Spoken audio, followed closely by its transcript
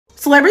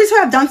celebrities who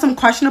have done some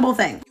questionable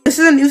things. This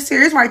is a new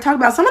series where I talk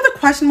about some of the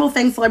questionable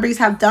things celebrities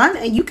have done,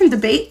 and you can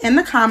debate in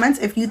the comments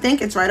if you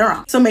think it's right or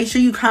wrong. So make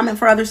sure you comment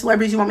for other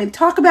celebrities you want me to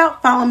talk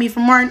about, follow me for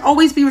more, and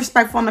always be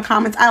respectful in the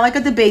comments. I like a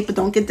debate, but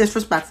don't get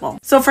disrespectful.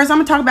 So first I'm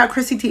gonna talk about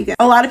Chrissy Teigen.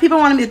 A lot of people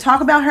wanted me to talk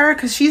about her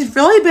because she's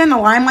really been in the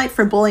limelight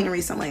for bullying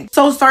recently.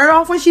 So it started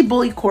off when she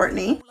bullied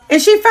Courtney,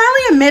 and she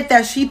finally admit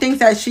that she thinks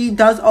that she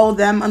does owe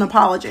them an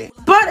apology.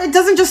 But it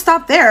doesn't just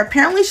stop there.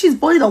 Apparently she's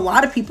bullied a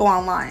lot of people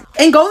online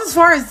and goes as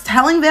far as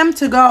telling them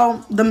to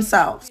go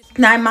themselves.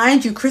 Now,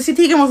 mind you, Chrissy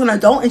Teigen was an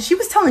adult and she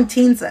was telling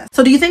teens this.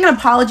 So do you think an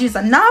apology is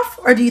enough,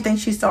 or do you think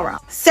she's still wrong?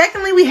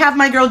 Secondly, we have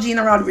my girl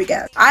Gina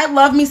Rodriguez. I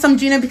love me some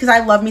Gina because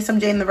I love me some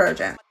Jane the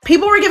Virgin.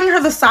 People were giving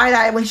her the side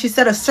eye when she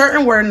said a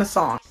certain word in the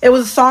song. It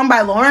was a song by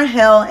Lauryn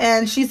Hill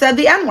and she said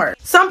the N-word.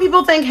 Some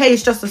people think, hey,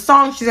 it's just a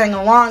song, she's singing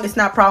along, it's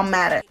not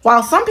problematic.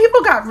 While some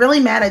people got really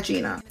mad at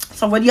Gina.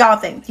 So what do y'all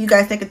think? Do you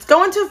guys think it's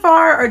going too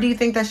far, or do you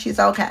think that she's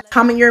okay?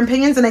 Comment your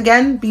opinions, and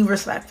again, be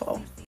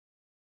respectful.